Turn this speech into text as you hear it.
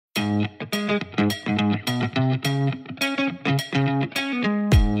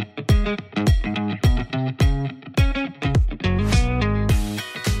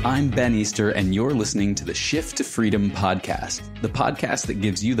Ben Easter, and you're listening to the Shift to Freedom podcast, the podcast that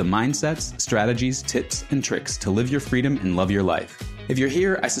gives you the mindsets, strategies, tips, and tricks to live your freedom and love your life. If you're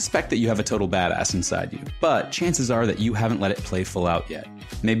here, I suspect that you have a total badass inside you, but chances are that you haven't let it play full out yet.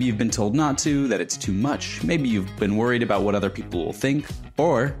 Maybe you've been told not to, that it's too much, maybe you've been worried about what other people will think,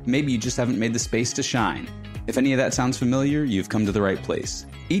 or maybe you just haven't made the space to shine. If any of that sounds familiar, you've come to the right place.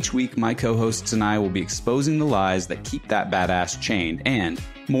 Each week, my co-hosts and I will be exposing the lies that keep that badass chained and,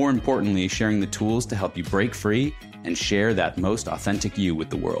 more importantly, sharing the tools to help you break free and share that most authentic you with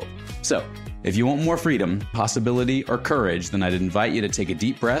the world. So, if you want more freedom, possibility, or courage, then I'd invite you to take a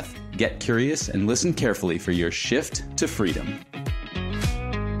deep breath, get curious, and listen carefully for your shift to freedom.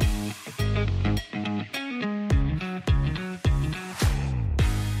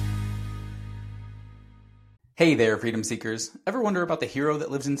 Hey there, freedom seekers. Ever wonder about the hero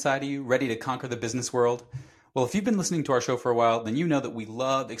that lives inside of you, ready to conquer the business world? Well, if you've been listening to our show for a while, then you know that we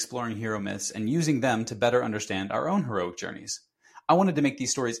love exploring hero myths and using them to better understand our own heroic journeys. I wanted to make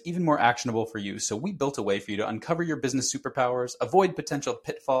these stories even more actionable for you, so we built a way for you to uncover your business superpowers, avoid potential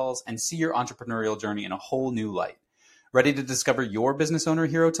pitfalls, and see your entrepreneurial journey in a whole new light. Ready to discover your business owner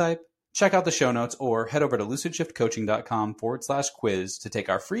hero type? Check out the show notes or head over to lucidshiftcoaching.com/quiz to take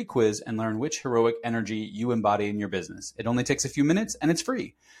our free quiz and learn which heroic energy you embody in your business. It only takes a few minutes and it's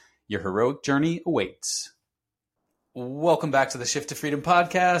free. Your heroic journey awaits. Welcome back to the Shift to Freedom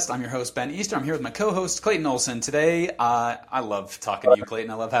podcast. I'm your host, Ben Easter. I'm here with my co-host, Clayton Olson. Today, I love talking to you,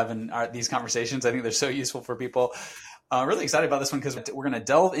 Clayton. I love having these conversations. I think they're so useful for people. Really excited about this one because we're going to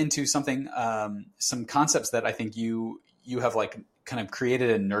delve into something, some concepts that I think you have kind of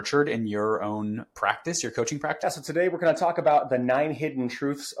created and nurtured in your own practice, your coaching practice. Yeah, so today we're going to talk about the 9 hidden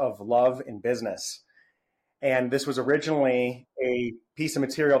truths of love in business. And this was originally a piece of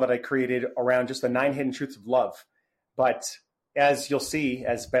material that I created around just the 9 hidden truths of love. But as you'll see,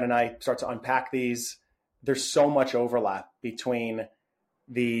 as Ben and I start to unpack these, there's so much overlap between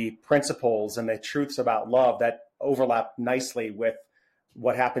the principles and the truths about love that overlap nicely with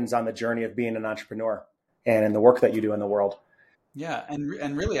what happens on the journey of being an entrepreneur and in the work that you do in the world. Yeah.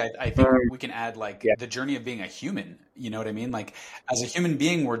 And really, I think we can add the journey of being a human, you know what I mean? Like as a human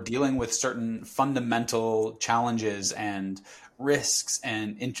being, we're dealing with certain fundamental challenges and risks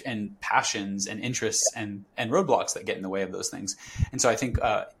and passions and interests and roadblocks that get in the way of those things. And so I think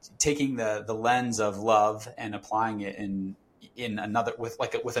taking the lens of love and applying it in another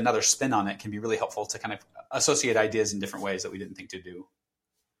with another spin on it can be really helpful to kind of associate ideas in different ways that we didn't think to do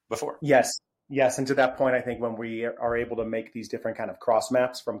before. Yes. And to that point, I think when we are able to make these different kind of cross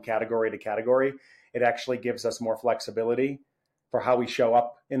maps from category to category, it actually gives us more flexibility for how we show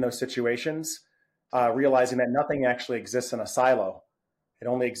up in those situations, realizing that nothing actually exists in a silo. It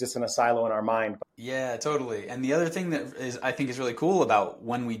only exists in a silo in our mind. Yeah, totally. And the other thing that I think is really cool about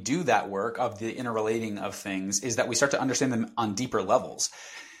when we do that work of the interrelating of things is that we start to understand them on deeper levels.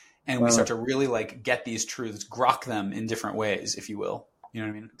 And we start to really get these truths, grok them in different ways, if you will. You know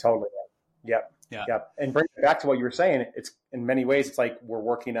what I mean? Totally. Yep. And bring it back to what you were saying. It's in many ways, it's like we're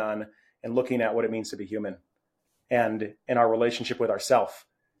working on and looking at what it means to be human and in our relationship with ourself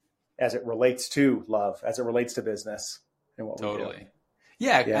as it relates to love, as it relates to business and what we do.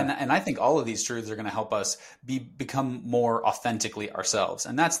 Yeah. And I think all of these truths are going to help us become more authentically ourselves.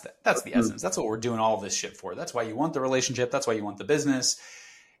 And that's the essence. That's what we're doing all of this shit for. That's why you want the relationship. That's why you want the business.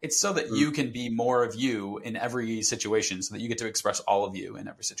 It's so that you can be more of you in every situation, so that you get to express all of you in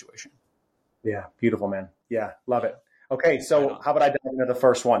every situation. Yeah. Beautiful, man. Yeah. Love it. Okay. So how about I dive into the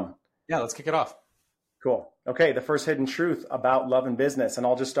first one? Yeah. Let's kick it off. Cool. Okay. The first hidden truth about love and business, and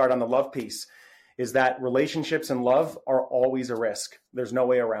I'll just start on the love piece, is that relationships and love are always a risk. There's no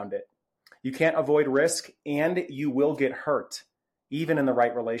way around it. You can't avoid risk, and you will get hurt, even in the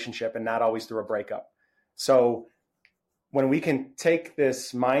right relationship, and not always through a breakup. So when we can take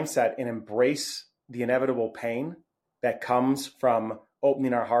this mindset and embrace the inevitable pain that comes from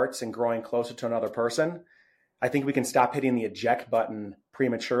opening our hearts and growing closer to another person, I think we can stop hitting the eject button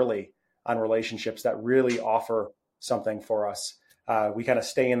prematurely on relationships that really offer something for us. We kind of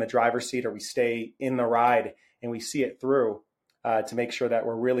stay in the driver's seat, or we stay in the ride and we see it through to make sure that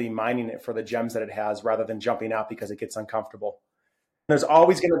we're really mining it for the gems that it has, rather than jumping out because it gets uncomfortable. There's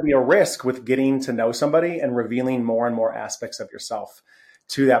always going to be a risk with getting to know somebody and revealing more and more aspects of yourself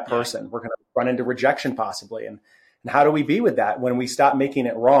to that person. We're going to run into rejection possibly. And how do we be with that when we stop making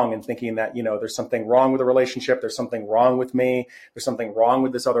it wrong and thinking that, there's something wrong with the relationship, there's something wrong with me, there's something wrong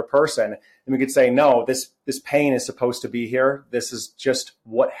with this other person. And we could say, no, this pain is supposed to be here. This is just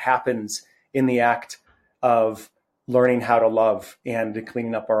what happens in the act of learning how to love and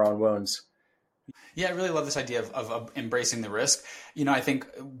cleaning up our own wounds. Yeah, I really love this idea of embracing the risk. I think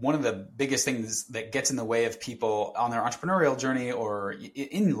one of the biggest things that gets in the way of people on their entrepreneurial journey or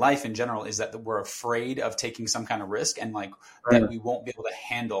in life in general is that we're afraid of taking some kind of risk and that we won't be able to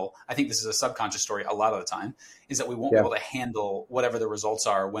handle. I think this is a subconscious story a lot of the time, is that we won't be able to handle whatever the results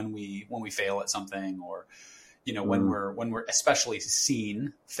are when we fail at something, or when we're especially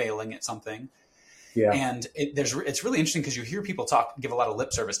seen failing at something. Yeah. And it's really interesting because you hear people give a lot of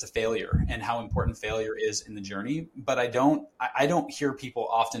lip service to failure and how important failure is in the journey. But I don't hear people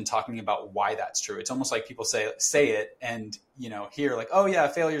often talking about why that's true. It's almost like people say it and, hear like, oh yeah,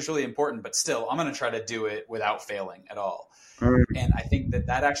 failure is really important, but still I'm going to try to do it without failing at all. And I think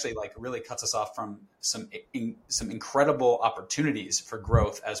that actually really cuts us off from some incredible opportunities for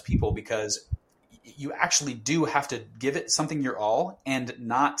growth as people, because you actually do have to give it something your all and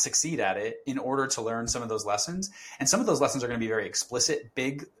not succeed at it in order to learn some of those lessons. And some of those lessons are going to be very explicit,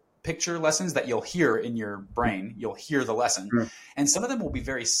 big picture lessons that you'll hear in your brain. You'll hear the lesson. And some of them will be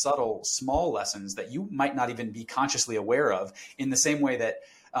very subtle, small lessons that you might not even be consciously aware of, in the same way that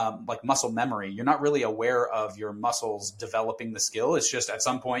like muscle memory, you're not really aware of your muscles developing the skill. It's just at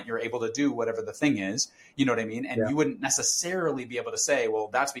some point you're able to do whatever the thing is, you know what I mean? And you wouldn't necessarily be able to say, well,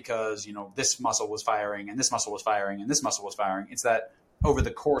 that's because, this muscle was firing and this muscle was firing and this muscle was firing. It's that over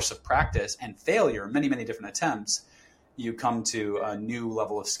the course of practice and failure, many, many different attempts, you come to a new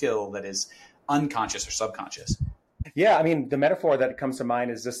level of skill that is unconscious or subconscious. Yeah. I mean, the metaphor that comes to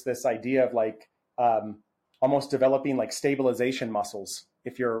mind is just this idea of almost developing stabilization muscles.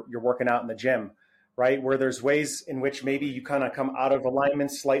 If you're working out in the gym, right? Where there's ways in which maybe you kind of come out of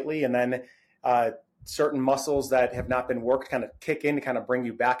alignment slightly, and then certain muscles that have not been worked kind of kick in to kind of bring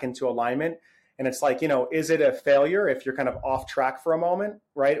you back into alignment. And it's like, is it a failure if you're kind of off track for a moment,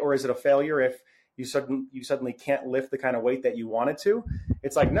 right? Or is it a failure if you suddenly can't lift the kind of weight that you wanted to?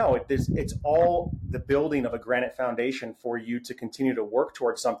 It's like, no, it's all the building of a granite foundation for you to continue to work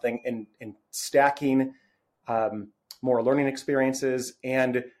towards something, and stacking more learning experiences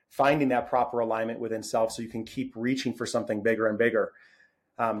and finding that proper alignment within self so you can keep reaching for something bigger and bigger.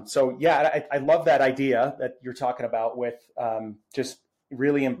 I love that idea that you're talking about with just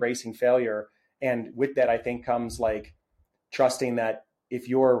really embracing failure. And with that, I think comes trusting that if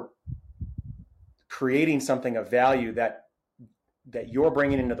you're creating something of value that you're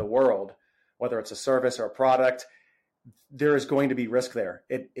bringing into the world, whether it's a service or a product, there is going to be risk there.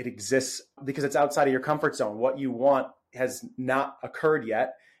 It exists because it's outside of your comfort zone. What you want has not occurred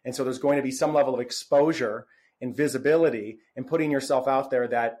yet. And so there's going to be some level of exposure and visibility, and putting yourself out there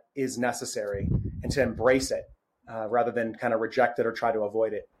that is necessary, and to embrace it rather than kind of reject it or try to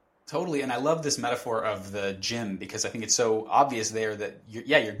avoid it. Totally. And I love this metaphor of the gym, because I think it's so obvious there that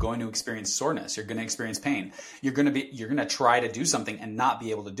you're going to experience soreness. You're going to experience pain. You're going to try to do something and not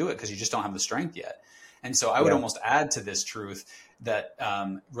be able to do it because you just don't have the strength yet. And so I would almost add to this truth that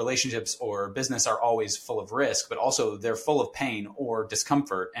relationships or business are always full of risk, but also they're full of pain or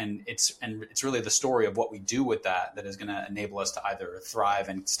discomfort. And it's really the story of what we do with that is going to enable us to either thrive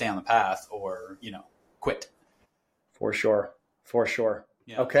and stay on the path, or, quit. For sure.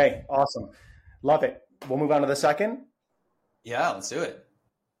 Yeah. Okay. Awesome. Love it. We'll move on to the second. Yeah, let's do it.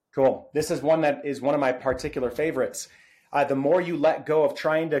 Cool. This is one that is one of my particular favorites. The more you let go of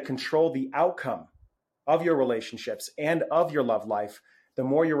trying to control the outcome of your relationships and of your love life, the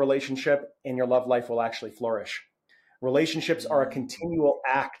more your relationship and your love life will actually flourish. Relationships are a continual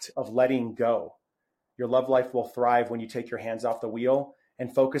act of letting go. Your love life will thrive when you take your hands off the wheel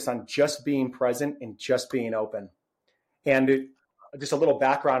and focus on just being present and just being open. And just a little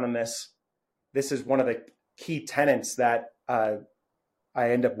background on this. This is one of the key tenets that I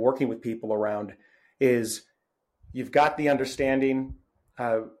end up working with people around. Is you've got the understanding.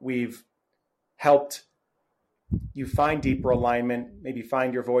 We've helped you find deeper alignment, maybe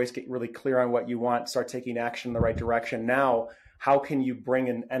find your voice, get really clear on what you want, start taking action in the right direction. Now, how can you bring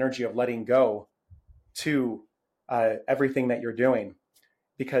an energy of letting go to everything that you're doing?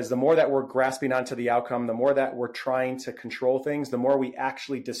 Because the more that we're grasping onto the outcome, the more that we're trying to control things, the more we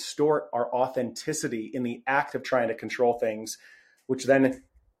actually distort our authenticity in the act of trying to control things, which then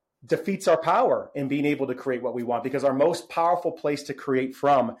defeats our power in being able to create what we want. Because our most powerful place to create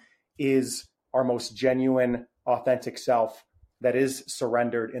from is our most genuine, authentic self that is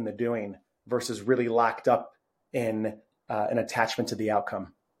surrendered in the doing versus really locked up in an attachment to the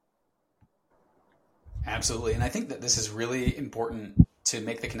outcome. Absolutely. And I think that this is really important to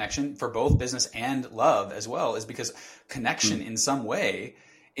make the connection for both business and love as well, is because connection in some way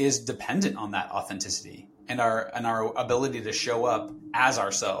is dependent on that authenticity. and our ability to show up as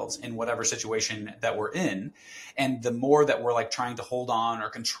ourselves in whatever situation that we're in. And the more that we're like trying to hold on or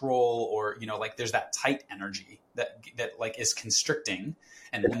control, or, you know, like there's that tight energy that like is constricting.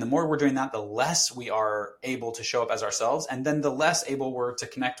 And the more we're doing that, the less we are able to show up as ourselves. And then the less able we're to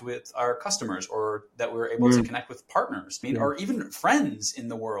connect with our customers, or that we're able to connect with partners, or even friends in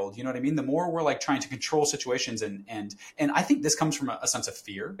the world. You know what I mean? The more we're like trying to control situations, and I think this comes from a sense of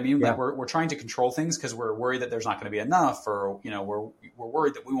fear. I mean, like we're trying to control things because we're worried that there's not going to be enough, or, you know, we're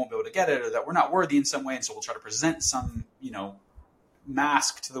worried that we won't be able to get it, or that we're not worthy in some way. And so we'll try to present some, you know,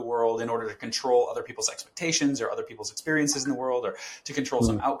 mask to the world in order to control other people's expectations or other people's experiences in the world, or to control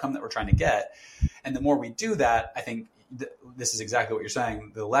some outcome that we're trying to get. And the more we do that, I think this is exactly what you're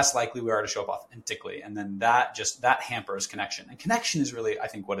saying, the less likely we are to show up authentically. And then that hampers connection. And connection is really, I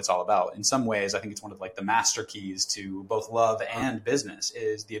think, what it's all about. In some ways, I think it's one of like the master keys to both love and business,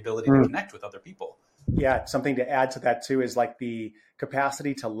 is the ability to connect with other people. Yeah. Something to add to that too is like the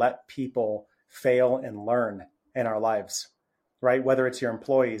capacity to let people fail and learn in our lives. Right? Whether it's your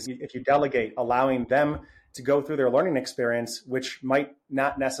employees, if you delegate, allowing them to go through their learning experience, which might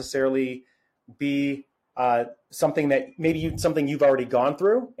not necessarily be something that something you've already gone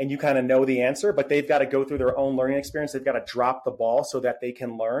through and you kind of know the answer, but they've got to go through their own learning experience. They've got to drop the ball so that they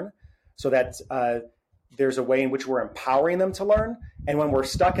can learn, so that there's a way in which we're empowering them to learn. And when we're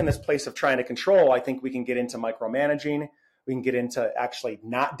stuck in this place of trying to control, I think we can get into micromanaging. We can get into actually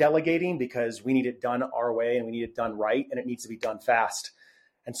not delegating because we need it done our way and we need it done right, and it needs to be done fast.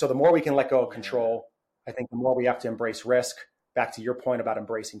 And so the more we can let go of control, I think the more we have to embrace risk, back to your point about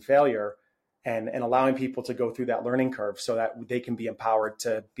embracing failure, and allowing people to go through that learning curve so that they can be empowered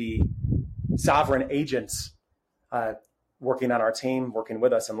to be sovereign agents working on our team, working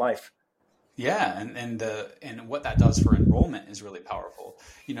with us in life. Yeah, and what that does for enrollment is really powerful.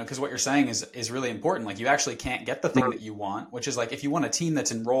 You know, because what you're saying is really important. Like, you actually can't get the thing that you want, which is like, if you want a team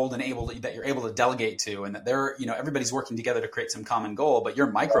that's enrolled and that you're able to delegate to, and that they're, you know, everybody's working together to create some common goal, but you're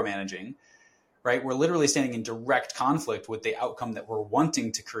micromanaging, right? We're literally standing in direct conflict with the outcome that we're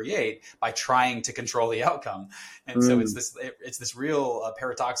wanting to create by trying to control the outcome. And so it's this real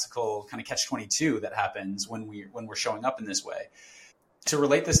paradoxical kind of catch-22 that happens when we're showing up in this way. To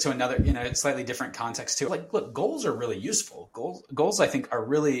relate this to another, you know, slightly different context too, like, look, goals are really useful. Goals, I think, are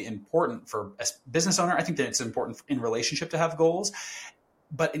really important for a business owner. I think that it's important in relationship to have goals,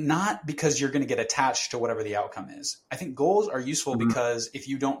 but not because you're going to get attached to whatever the outcome is. I think goals are useful because if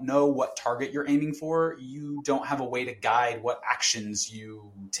you don't know what target you're aiming for, you don't have a way to guide what actions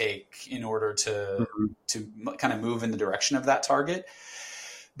you take in order to kind of move in the direction of that target.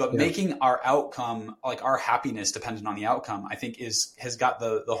 But making our outcome, like our happiness, dependent on the outcome, I think has got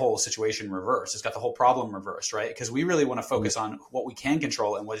the whole situation reversed. It's got the whole problem reversed, right? Because we really want to focus on what we can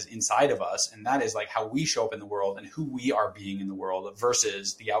control and what is inside of us. And that is like how we show up in the world and who we are being in the world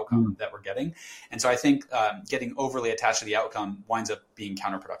versus the outcome that we're getting. And so I think getting overly attached to the outcome winds up being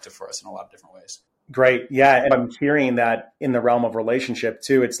counterproductive for us in a lot of different ways. Great. Yeah. And I'm hearing that in the realm of relationship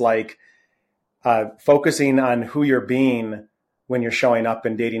too. It's like focusing on who you're being when you're showing up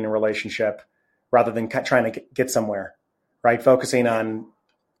and dating a relationship, rather than trying to get somewhere, right? Focusing on,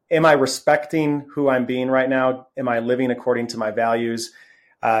 am I respecting who I'm being right now? Am I living according to my values?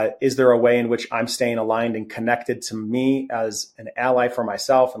 Is there a way in which I'm staying aligned and connected to me as an ally for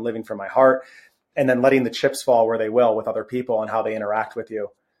myself and living from my heart? And then letting the chips fall where they will with other people and how they interact with you.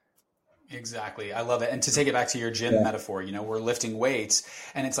 Exactly. I love it. And to take it back to your gym metaphor, you know, we're lifting weights,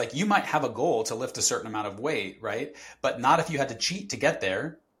 and it's like, you might have a goal to lift a certain amount of weight, right? But not if you had to cheat to get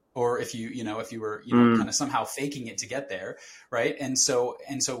there, or if you were, kind of somehow faking it to get there. Right. And so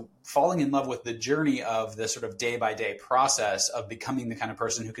falling in love with the journey of the sort of day by day process of becoming the kind of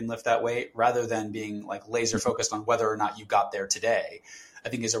person who can lift that weight, rather than being like laser focused on whether or not you got there today, I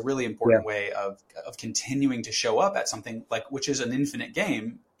think is a really important way of continuing to show up at something like, which is an infinite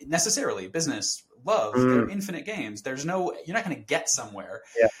game. Necessarily, business, love, they're infinite games. You're not going to get somewhere.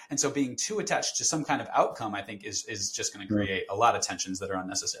 Yeah. And so being too attached to some kind of outcome, I think is just going to create a lot of tensions that are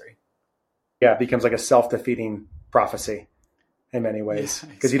unnecessary. Yeah. It becomes like a self-defeating prophecy in many ways,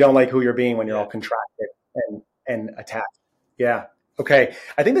 because you don't like who you're being when you're all contracted and attached. Yeah. Okay.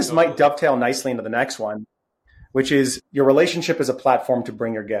 I think this might dovetail nicely into the next one, which is your relationship is a platform to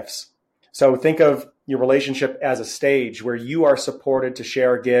bring your gifts. So think of your relationship as a stage where you are supported to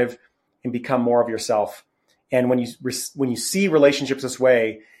share, give, and become more of yourself. And when you see relationships this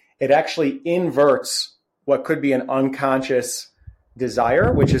way, it actually inverts what could be an unconscious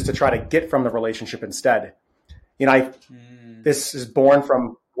desire, which is to try to get from the relationship instead. You know, this is born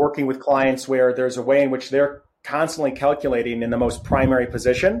from working with clients where there's a way in which they're constantly calculating in the most primary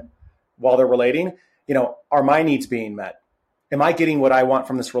position while they're relating, are my needs being met? Am I getting what I want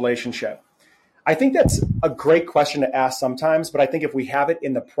from this relationship? I think that's a great question to ask sometimes, but I think if we have it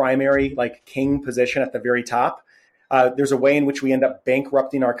in the primary, like king position at the very top, there's a way in which we end up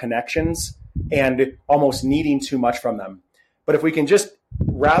bankrupting our connections and almost needing too much from them. But if we can just,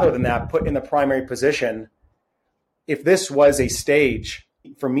 rather than that, put in the primary position, if this was a stage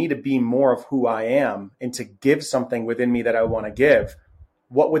for me to be more of who I am and to give something within me that I want to give,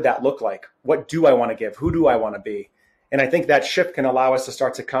 what would that look like? What do I want to give? Who do I want to be? And I think that shift can allow us to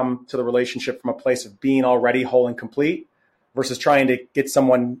start to come to the relationship from a place of being already whole and complete versus trying to get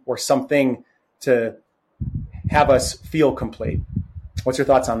someone or something to have us feel complete. What's your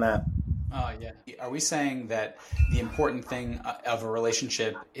thoughts on that? Yeah. Are we saying that the important thing of a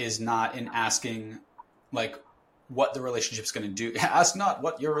relationship is not in asking like what the relationship's going to do? Ask not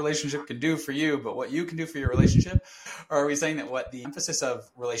what your relationship can do for you, but what you can do for your relationship? Or are we saying that what the emphasis of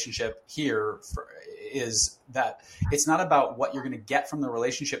relationship here is that it's not about what you're going to get from the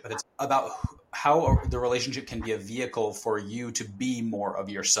relationship, but it's about how the relationship can be a vehicle for you to be more of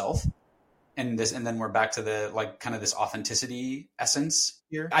yourself? And then we're back to the like kind of this authenticity essence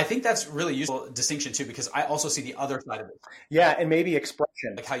here. I think that's really useful distinction too, because I also see the other side of it. Yeah, and maybe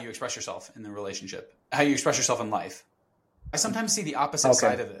expression, like how you express yourself in the relationship, how you express yourself in life. I sometimes see the opposite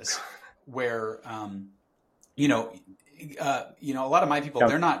side of this, where a lot of my people,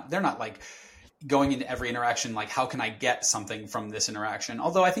 they're not like going into every interaction like, how can I get something from this interaction?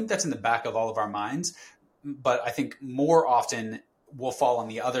 Although I think that's in the back of all of our minds, but I think more often will fall on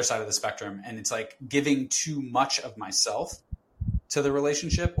the other side of the spectrum. And it's like giving too much of myself to the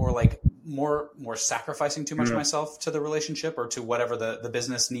relationship, or like more sacrificing too much of myself to the relationship or to whatever the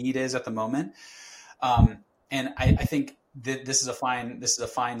business need is at the moment. And I think that this is a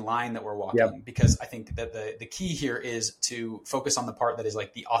fine line that we're walking, because I think that the key here is to focus on the part that is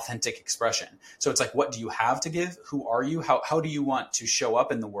like the authentic expression. So it's like, what do you have to give? Who are you? How do you want to show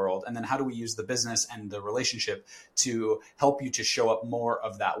up in the world? And then how do we use the business and the relationship to help you to show up more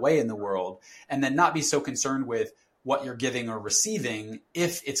of that way in the world? And then not be so concerned with what you're giving or receiving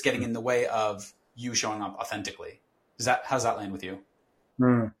if it's getting in the way of you showing up authentically. How's that land with you?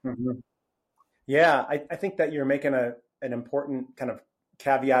 Mm-hmm. Yeah, I think that you're making an important kind of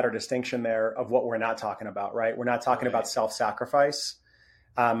caveat or distinction there of what we're not talking about, right? We're not talking about self-sacrifice.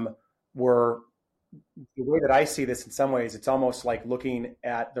 The way that I see this in some ways, it's almost like looking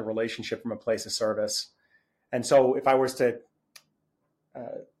at the relationship from a place of service. And so if I was to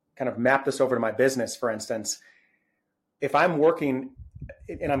kind of map this over to my business, for instance, if I'm working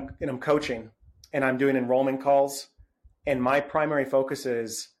and I'm coaching and I'm doing enrollment calls and my primary focus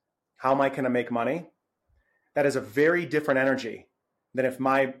is how am I going to make money? That is a very different energy than if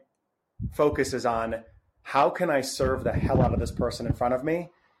my focus is on how can I serve the hell out of this person in front of me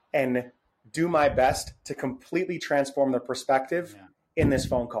and do my best to completely transform their perspective in this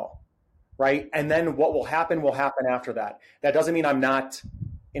phone call, right? And then what will happen after that. That doesn't mean I'm not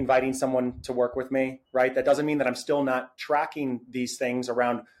inviting someone to work with me, right? That doesn't mean that I'm still not tracking these things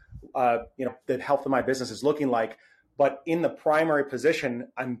around, the health of my business is looking like. But in the primary position,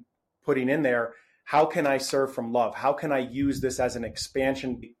 I'm putting in there, how can I serve from love? How can I use this as an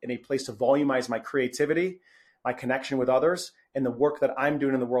expansion in a place to volumize my creativity, my connection with others, and the work that I'm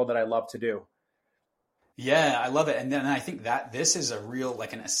doing in the world that I love to do? Yeah, I love it. And then I think that this is a real,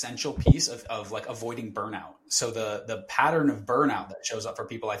 like an essential piece of like avoiding burnout. So the pattern of burnout that shows up for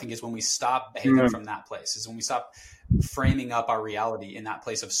people, I think, is when we stop behaving from that place, is when we stop framing up our reality in that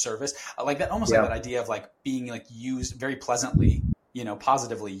place of service. Like that, almost like that idea of like being like used very pleasantly,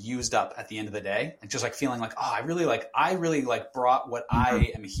 positively used up at the end of the day, and just like feeling like, oh, I really brought what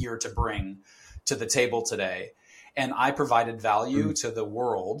I am here to bring to the table today. And I provided value to the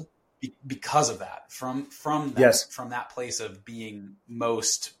world because of that, from that place of being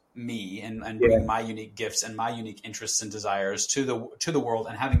most me and bringing my unique gifts and my unique interests and desires to the world,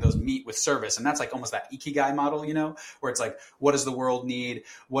 and having those meet with service. And that's like almost that ikigai model, where it's like, what does the world need?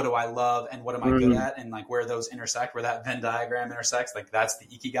 What do I love? And what am I good at? And like where those intersect, where that Venn diagram intersects, like that's the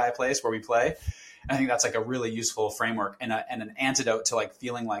ikigai place where we play. And I think that's like a really useful framework and an antidote to like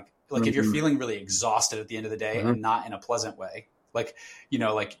feeling like if you're feeling really exhausted at the end of the day and not in a pleasant way, like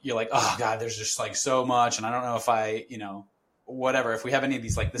you're like, oh God, there's just like so much. And I don't know if I, whatever, if we have any of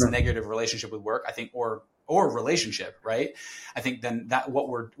these, like this negative relationship with work, I think, or relationship, right? I think then that what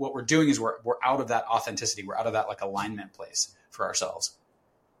we're doing is we're out of that authenticity. We're out of that like alignment place for ourselves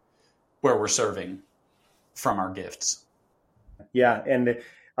where we're serving from our gifts. Yeah. And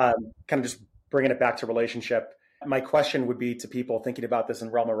kind of just bringing it back to relationship. My question would be to people thinking about this in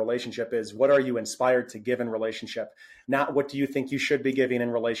realm of relationship is, what are you inspired to give in relationship? Not what do you think you should be giving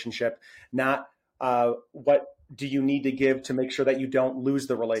in relationship? Not what do you need to give to make sure that you don't lose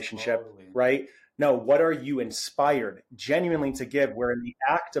the relationship, Totally. right? No, what are you inspired genuinely to give, where in the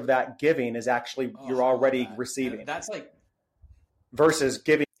act of that giving is actually you're already receiving. That's like versus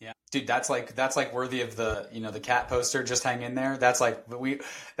giving. Yeah, dude, that's like worthy of the, the cat poster. Just hang in there. That's like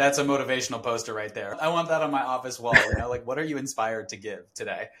that's a motivational poster right there. I want that on my office wall. Like, what are you inspired to give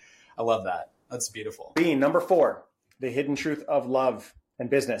today? I love that. That's beautiful. Being number 4, the hidden truth of love and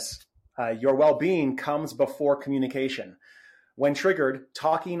business. Your well-being comes before communication. When triggered,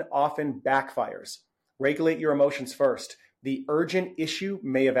 talking often backfires. Regulate your emotions first. The urgent issue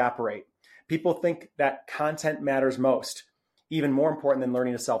may evaporate. People think that content matters most, even more important than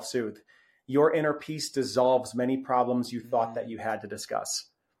learning to self-soothe. Your inner peace dissolves many problems you thought that you had to discuss.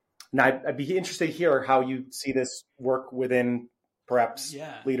 Now, I'd be interested to hear how you see this work within perhaps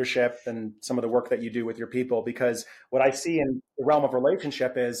leadership and some of the work that you do with your people, because what I see in the realm of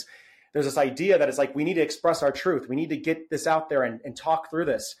relationship is there's this idea that it's like, we need to express our truth. We need to get this out there and talk through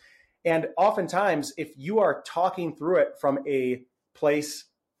this. And oftentimes, if you are talking through it from a place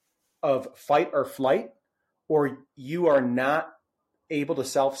of fight or flight, or you are not able to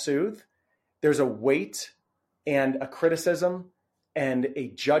self-soothe, there's a weight and a criticism and a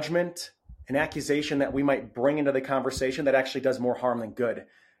judgment, an accusation that we might bring into the conversation that actually does more harm than good.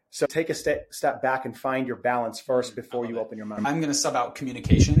 So take a step back and find your balance first before you open your mouth. I'm going to sub out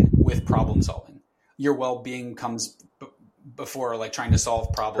communication with problem solving. Your well-being comes before like trying to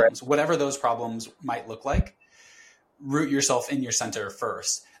solve problems, whatever those problems might look like. Root yourself in your center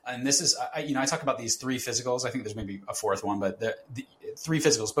first. And this is, I talk about these 3 physicals. I think there's maybe a 4th one, but the 3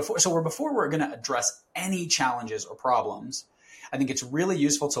 physicals before we're going to address any challenges or problems, I think it's really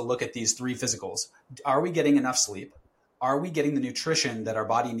useful to look at these 3 physicals. Are we getting enough sleep? Are we getting the nutrition that our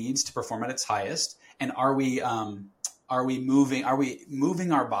body needs to perform at its highest? And are we moving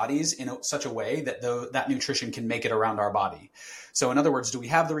our bodies in such a way that that nutrition can make it around our body? So in other words, do we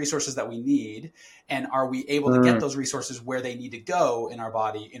have the resources that we need? And are we able to get those resources where they need to go in our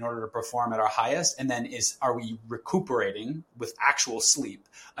body in order to perform at our highest? And then are we recuperating with actual sleep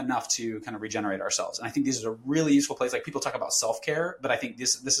enough to kind of regenerate ourselves? And I think this is a really useful place. Like, people talk about self-care, but I think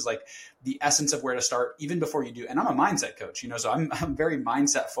this is like the essence of where to start even before you do. And I'm a mindset coach, so I'm very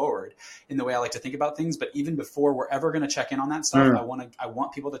mindset forward in the way I like to think about things. But even before we're ever going to check in on that stuff, I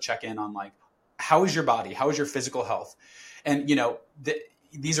want people to check in on, like, how is your body? How is your physical health? And,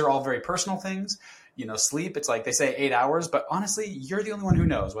 these are all very personal things. Sleep, it's like they say 8 hours, but honestly, you're the only one who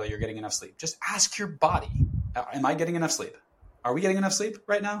knows whether you're getting enough sleep. Just ask your body, am I getting enough sleep? Are we getting enough sleep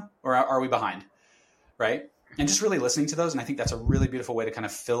right now? Or are we behind? Right? And just really listening to those. And I think that's a really beautiful way to kind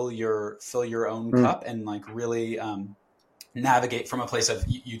of fill your own cup and like really navigate from a place of,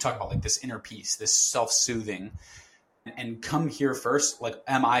 you talk about like this inner peace, this self-soothing, and come here first. Like,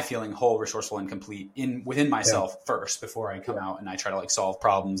 am I feeling whole, resourceful, and complete within myself first before I come out and I try to like solve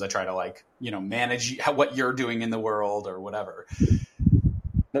problems. I try to like, manage what you're doing in the world or whatever.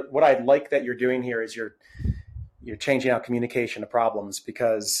 What I like that you're doing here is you're changing out communication to problems,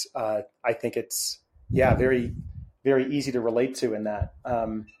 because I think it's, very, very easy to relate to in that.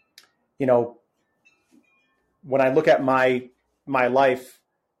 When I look at my life,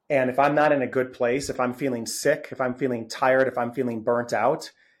 and if I'm not in a good place, if I'm feeling sick, if I'm feeling tired, if I'm feeling burnt out,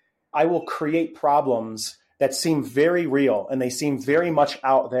 I will create problems that seem very real and they seem very much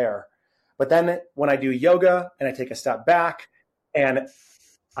out there. But then when I do yoga and I take a step back and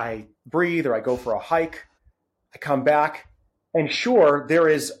I breathe, or I go for a hike, I come back, and sure, there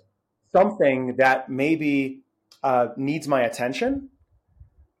is something that maybe needs my attention,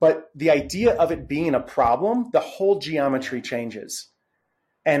 but the idea of it being a problem, the whole geometry changes.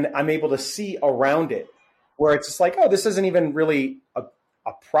 And I'm able to see around it, where it's just like, oh, this isn't even really a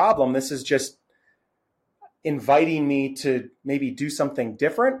problem. This is just inviting me to maybe do something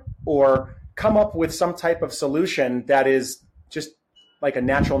different or come up with some type of solution that is just like a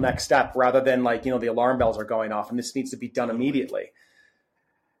natural next step, rather than like, the alarm bells are going off and this needs to be done immediately.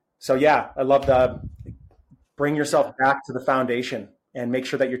 So I love bring yourself back to the foundation and make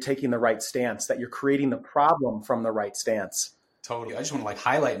sure that you're taking the right stance, that you're creating the problem from the right stance. Totally. I just want to like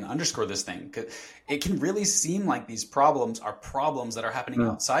highlight and underscore this thing, because it can really seem like these problems are problems that are happening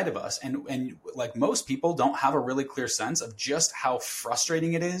outside of us. And like, most people don't have a really clear sense of just how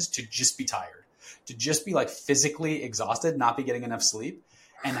frustrating it is to just be tired, to just be like physically exhausted, not be getting enough sleep,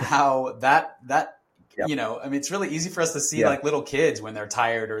 and how that it's really easy for us to see like little kids when they're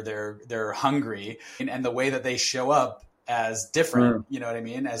tired or they're hungry, and the way that they show up as different, you know what I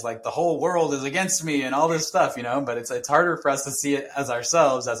mean? As like the whole world is against me and all this stuff, but it's harder for us to see it as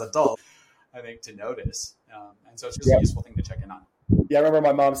ourselves as adults, I think, to notice. And so it's just a useful thing to check in on. Yeah. I remember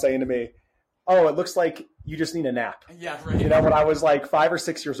my mom saying to me, oh, it looks like you just need a nap. Yeah, right. You know, when I was like 5 or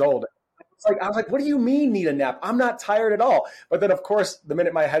 6 years old, I was like, what do you mean need a nap? I'm not tired at all. But then, of course, the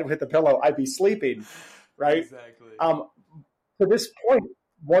minute my head would hit the pillow, I'd be sleeping, right? Exactly. To this point,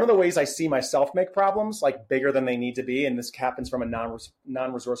 one of the ways I see myself make problems like bigger than they need to be, and this happens from a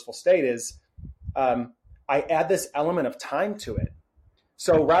non-resourceful state, is I add this element of time to it.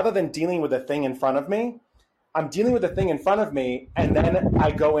 So rather than dealing with the thing in front of me, I'm dealing with the thing in front of me, and then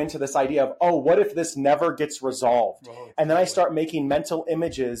I go into this idea of, oh, what if this never gets resolved? And then I start making mental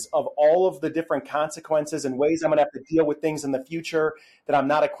images of all of the different consequences and ways I'm going to have to deal with things in the future that I'm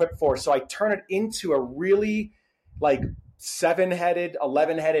not equipped for. So I turn it into a really like 7-headed,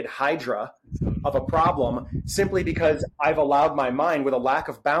 11-headed hydra of a problem, simply because I've allowed my mind, with a lack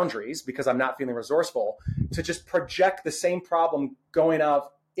of boundaries, because I'm not feeling resourceful, to just project the same problem going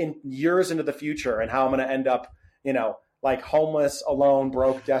out in years into the future, and how I'm going to end up, you know, like homeless, alone,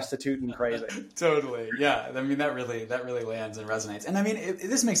 broke, destitute, and crazy. Totally. Yeah. I mean, that really lands and resonates. And I mean,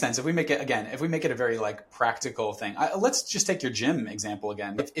 this makes sense. If we make it a very like practical thing, let's just take your gym example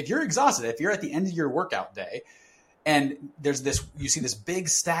again. If you're exhausted, if you're at the end of your workout day and you see this big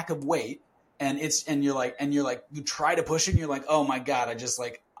stack of weight, and you try to push it and you're like, oh my God, I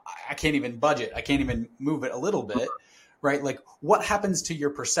can't even budge it. I can't even move it a little bit. Right? Like, what happens to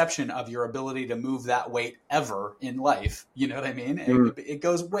your perception of your ability to move that weight ever in life? You know what I mean? It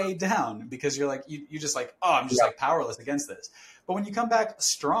goes way down, because you're like, you just like, oh, I'm just like powerless against this. But when you come back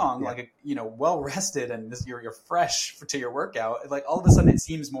strong, like, you know, well rested, and you're fresh to your workout, like all of a sudden it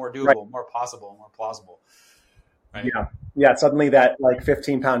seems more doable, more possible, more plausible. Right? Yeah. Suddenly that like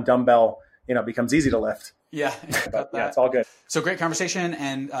 15-pound dumbbell, you know, becomes easy to lift. Yeah. Yeah, it's all good. So great conversation,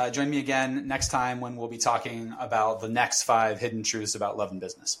 and join me again next time when we'll be talking about the next 5 hidden truths about love and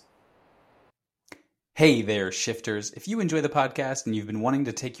business. Hey there, shifters. If you enjoy the podcast and you've been wanting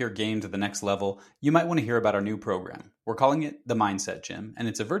to take your game to the next level, you might want to hear about our new program. We're calling it the Mindset Gym, and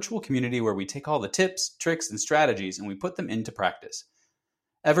it's a virtual community where we take all the tips, tricks, and strategies and we put them into practice.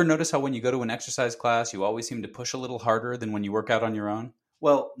 Ever notice how when you go to an exercise class, you always seem to push a little harder than when you work out on your own?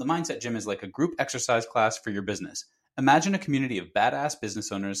 Well, the Mindset Gym is like a group exercise class for your business. Imagine a community of badass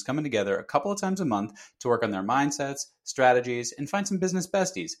business owners coming together a couple of times a month to work on their mindsets, strategies, and find some business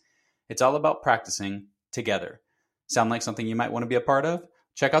besties. It's all about practicing together. Sound like something you might want to be a part of?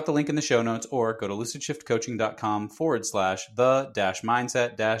 Check out the link in the show notes or go to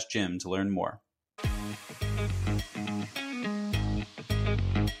lucidshiftcoaching.com/the-mindset-gym to learn more.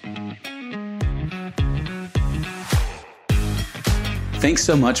 Thanks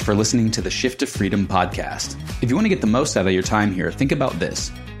so much for listening to the Shift to Freedom podcast. If you want to get the most out of your time here, think about this.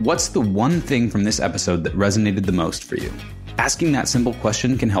 What's the one thing from this episode that resonated the most for you? Asking that simple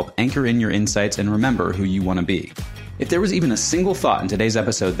question can help anchor in your insights and remember who you want to be. If there was even a single thought in today's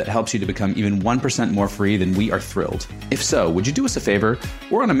episode that helps you to become even 1% more free, then we are thrilled. If so, would you do us a favor?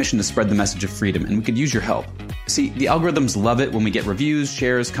 We're on a mission to spread the message of freedom, and we could use your help. See, the algorithms love it when we get reviews,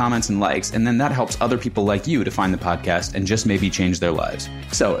 shares, comments, and likes, and then that helps other people like you to find the podcast and just maybe change their lives.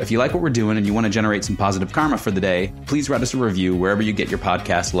 So if you like what we're doing and you want to generate some positive karma for the day, please write us a review wherever you get your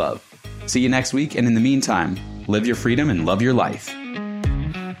podcast love. See you next week, and in the meantime, live your freedom and love your life.